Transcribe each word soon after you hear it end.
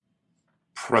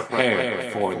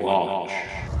Prepare for launch.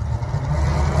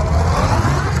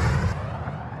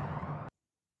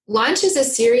 Launch is a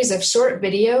series of short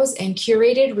videos and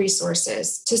curated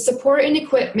resources to support and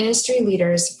equip ministry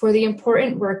leaders for the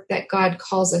important work that God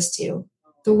calls us to,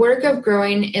 the work of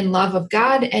growing in love of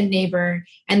God and neighbor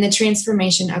and the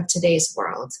transformation of today's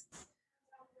world.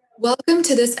 Welcome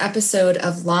to this episode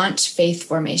of Launch Faith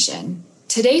Formation.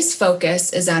 Today's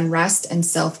focus is on rest and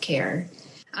self-care.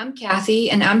 I'm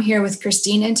Kathy, and I'm here with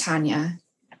Christine and Tanya.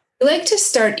 We like to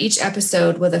start each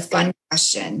episode with a fun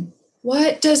question.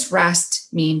 What does rest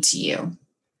mean to you?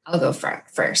 I'll go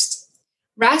first.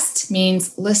 Rest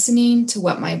means listening to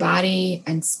what my body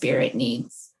and spirit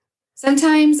needs.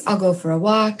 Sometimes I'll go for a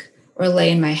walk, or lay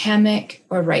in my hammock,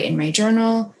 or write in my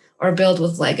journal, or build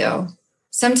with Lego.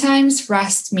 Sometimes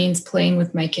rest means playing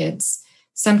with my kids.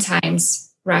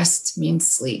 Sometimes rest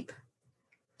means sleep.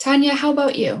 Tanya, how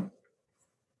about you?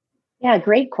 Yeah,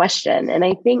 great question. And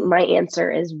I think my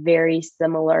answer is very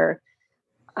similar.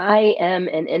 I am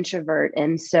an introvert,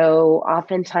 and so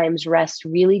oftentimes rest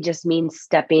really just means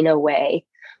stepping away,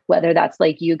 whether that's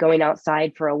like you going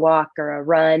outside for a walk or a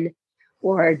run,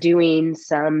 or doing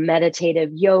some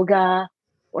meditative yoga,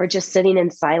 or just sitting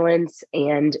in silence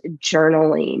and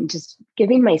journaling, just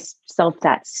giving myself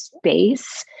that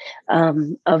space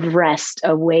of rest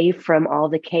away from all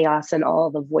the chaos and all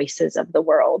the voices of the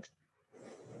world.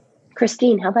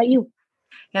 Christine, how about you?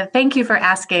 Yeah, thank you for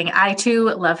asking. I too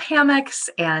love hammocks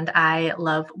and I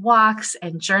love walks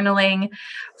and journaling.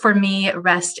 For me,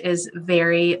 rest is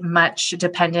very much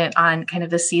dependent on kind of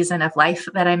the season of life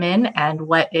that I'm in and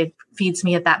what it feeds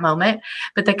me at that moment.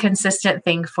 But the consistent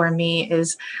thing for me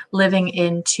is living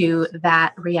into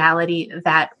that reality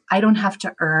that I don't have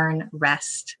to earn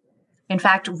rest. In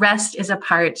fact, rest is a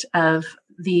part of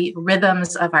the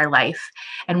rhythms of our life.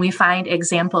 And we find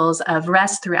examples of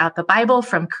rest throughout the Bible,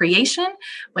 from creation,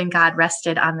 when God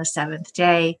rested on the seventh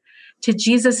day, to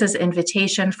Jesus's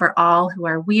invitation for all who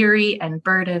are weary and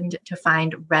burdened to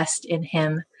find rest in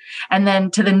him. And then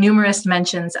to the numerous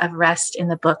mentions of rest in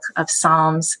the book of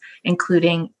Psalms,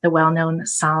 including the well-known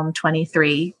Psalm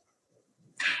 23.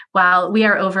 While we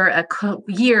are over a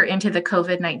year into the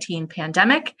COVID-19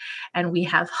 pandemic, and we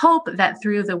have hope that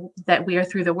we are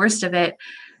through the worst of it,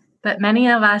 but many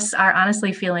of us are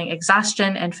honestly feeling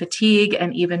exhaustion and fatigue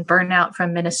and even burnout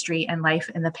from ministry and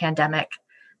life in the pandemic.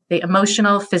 The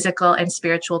emotional, physical, and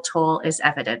spiritual toll is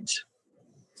evident.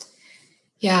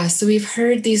 Yeah, so we've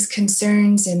heard these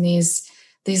concerns and these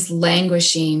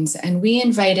languishings, and we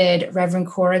invited Reverend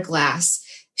Cora Glass.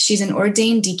 She's an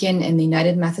ordained deacon in the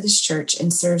United Methodist Church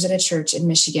and serves at a church in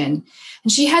Michigan.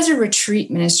 And she has a retreat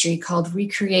ministry called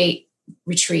Recreate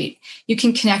Retreat. You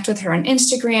can connect with her on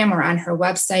Instagram or on her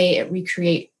website at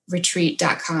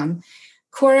recreateretreat.com.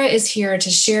 Cora is here to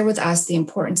share with us the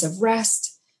importance of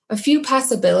rest, a few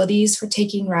possibilities for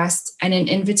taking rest, and an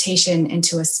invitation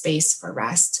into a space for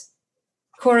rest.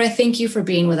 Cora, thank you for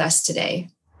being with us today.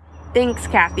 Thanks,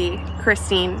 Kathy,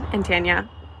 Christine, and Tanya.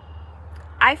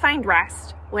 I find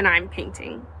rest when I'm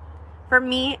painting. For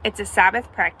me, it's a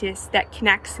Sabbath practice that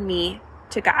connects me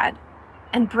to God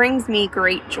and brings me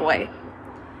great joy.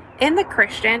 In the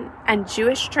Christian and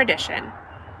Jewish tradition,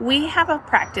 we have a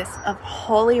practice of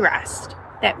holy rest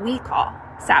that we call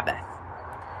Sabbath.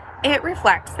 It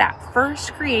reflects that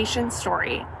first creation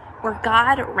story where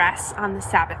God rests on the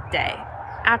Sabbath day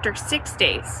after 6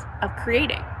 days of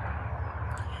creating.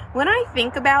 When I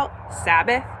think about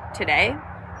Sabbath today,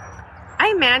 I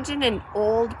imagine an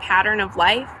old pattern of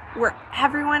life where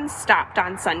everyone stopped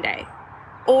on Sunday,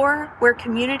 or where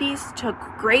communities took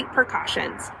great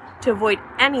precautions to avoid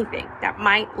anything that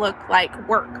might look like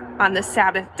work on the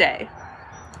Sabbath day.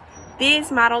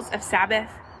 These models of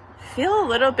Sabbath feel a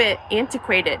little bit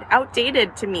antiquated,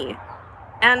 outdated to me,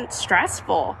 and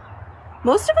stressful.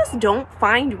 Most of us don't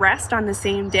find rest on the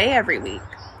same day every week.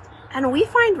 And we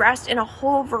find rest in a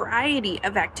whole variety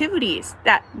of activities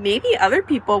that maybe other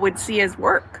people would see as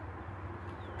work.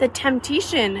 The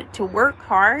temptation to work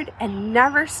hard and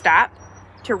never stop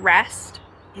to rest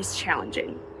is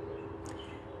challenging.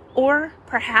 Or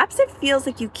perhaps it feels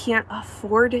like you can't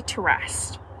afford to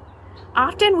rest.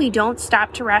 Often we don't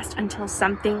stop to rest until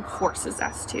something forces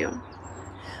us to.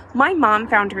 My mom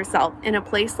found herself in a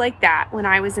place like that when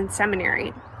I was in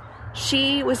seminary.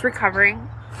 She was recovering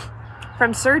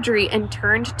from surgery and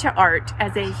turned to art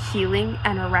as a healing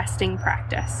and a resting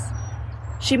practice.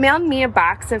 She mailed me a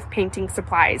box of painting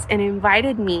supplies and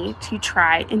invited me to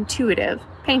try intuitive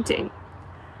painting.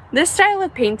 This style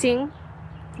of painting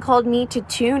called me to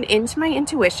tune into my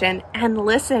intuition and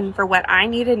listen for what I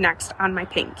needed next on my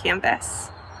paint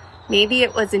canvas. Maybe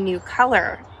it was a new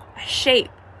color, a shape,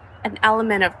 an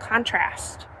element of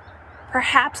contrast.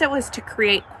 Perhaps it was to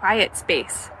create quiet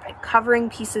space by covering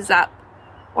pieces up,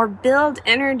 or build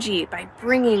energy by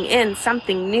bringing in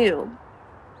something new.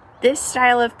 This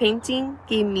style of painting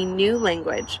gave me new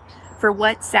language for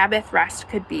what Sabbath rest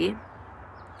could be.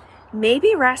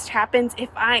 Maybe rest happens if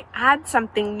I add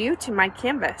something new to my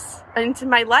canvas, into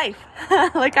my life,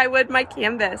 like I would my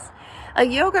canvas, a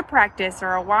yoga practice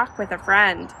or a walk with a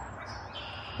friend.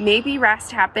 Maybe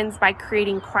rest happens by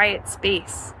creating quiet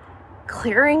space,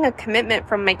 clearing a commitment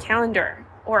from my calendar,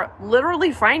 or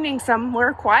literally finding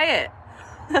somewhere quiet.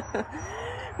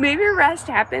 Maybe rest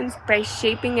happens by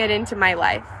shaping it into my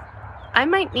life. I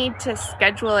might need to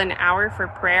schedule an hour for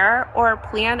prayer or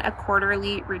plan a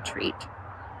quarterly retreat.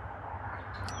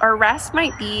 Or rest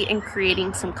might be in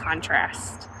creating some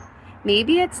contrast.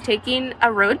 Maybe it's taking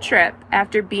a road trip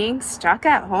after being stuck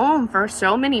at home for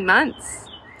so many months.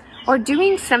 Or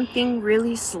doing something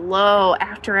really slow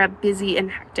after a busy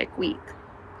and hectic week.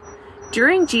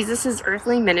 During Jesus'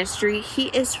 earthly ministry, he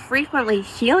is frequently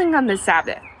healing on the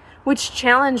Sabbath, which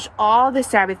challenged all the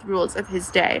Sabbath rules of his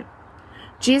day.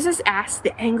 Jesus asked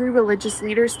the angry religious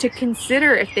leaders to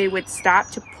consider if they would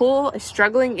stop to pull a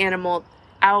struggling animal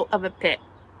out of a pit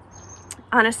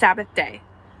on a Sabbath day.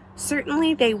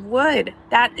 Certainly they would.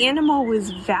 That animal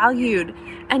was valued,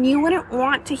 and you wouldn't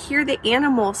want to hear the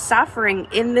animal suffering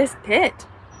in this pit.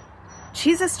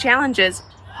 Jesus challenges,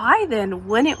 why then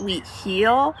wouldn't we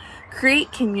heal,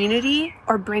 create community,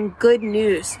 or bring good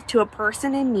news to a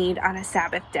person in need on a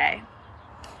Sabbath day?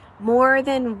 More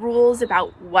than rules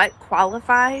about what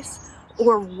qualifies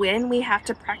or when we have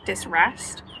to practice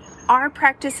rest, our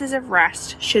practices of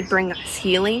rest should bring us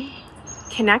healing,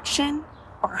 connection,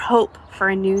 or hope for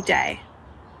a new day.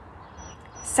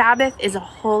 Sabbath is a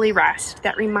holy rest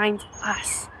that reminds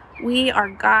us we are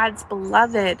God's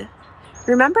beloved.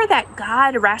 Remember that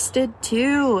God rested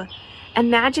too.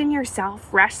 Imagine yourself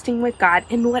resting with God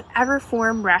in whatever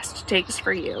form rest takes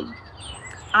for you.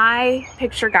 I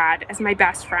picture God as my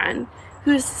best friend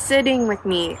who's sitting with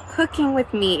me, cooking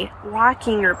with me,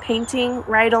 walking or painting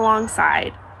right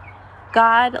alongside.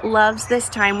 God loves this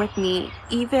time with me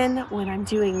even when I'm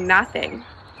doing nothing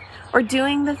or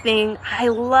doing the thing I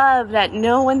love that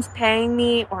no one's paying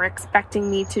me or expecting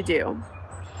me to do.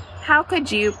 How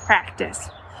could you practice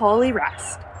holy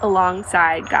rest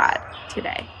alongside God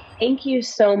today? Thank you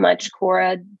so much,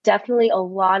 Cora. Definitely a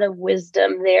lot of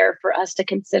wisdom there for us to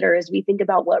consider as we think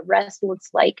about what rest looks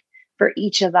like for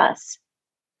each of us.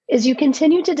 As you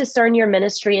continue to discern your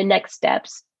ministry and next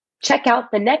steps, check out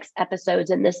the next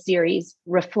episodes in this series,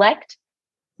 Reflect,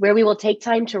 where we will take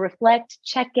time to reflect,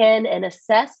 check in, and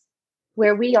assess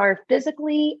where we are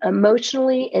physically,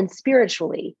 emotionally, and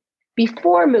spiritually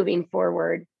before moving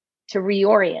forward to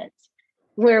Reorient,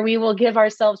 where we will give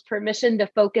ourselves permission to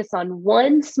focus on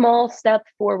one small step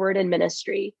forward in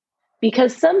ministry,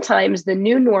 because sometimes the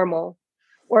new normal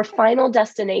or final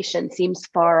destination seems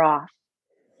far off.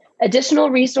 Additional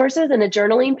resources and a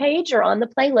journaling page are on the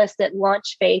playlist at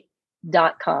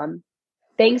launchfaith.com.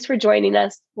 Thanks for joining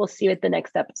us. We'll see you at the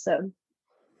next episode.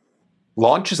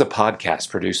 Launch is a podcast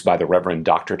produced by the Reverend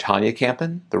Dr. Tanya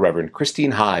Campen, the Reverend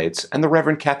Christine Hides, and the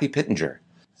Reverend Kathy Pittenger.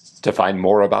 To find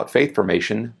more about Faith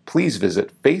Formation, please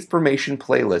visit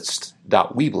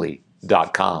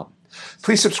faithformationplaylist.weebly.com.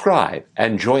 Please subscribe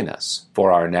and join us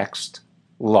for our next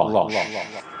launch.